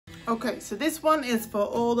Okay, so this one is for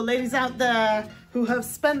all the ladies out there who have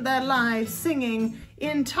spent their lives singing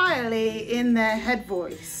entirely in their head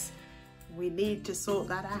voice. We need to sort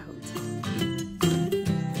that out.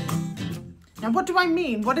 Now, what do I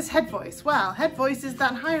mean? What is head voice? Well, head voice is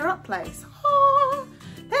that higher up place. Oh,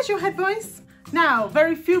 there's your head voice. Now,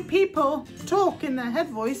 very few people talk in their head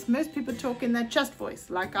voice. Most people talk in their chest voice,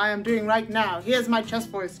 like I am doing right now. Here's my chest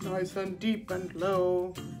voice, nice and deep and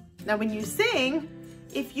low. Now, when you sing,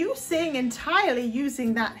 if you sing entirely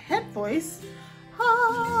using that head voice,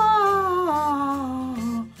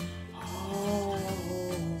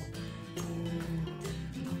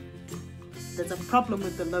 there's a problem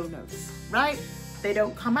with the low notes, right? They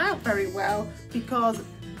don't come out very well because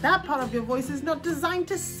that part of your voice is not designed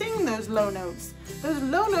to sing those low notes. Those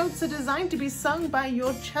low notes are designed to be sung by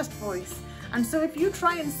your chest voice. And so if you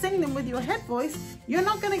try and sing them with your head voice, you're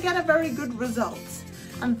not going to get a very good result.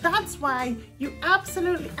 And that's why you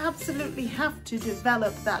absolutely have to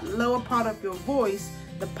develop that lower part of your voice,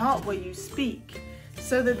 the part where you speak,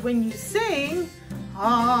 so that when you sing,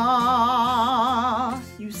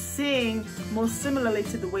 you sing more similarly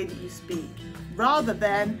to the way that you speak, rather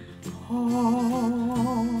than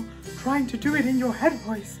trying to do it in your head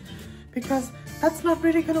voice, because that's not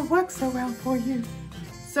really going to work so well for you.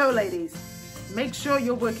 So ladies, make sure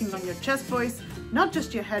you're working on your chest voice, not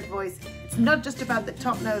just your head voice. It's not just about the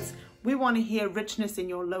top notes. We want to hear richness in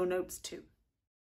your low notes too.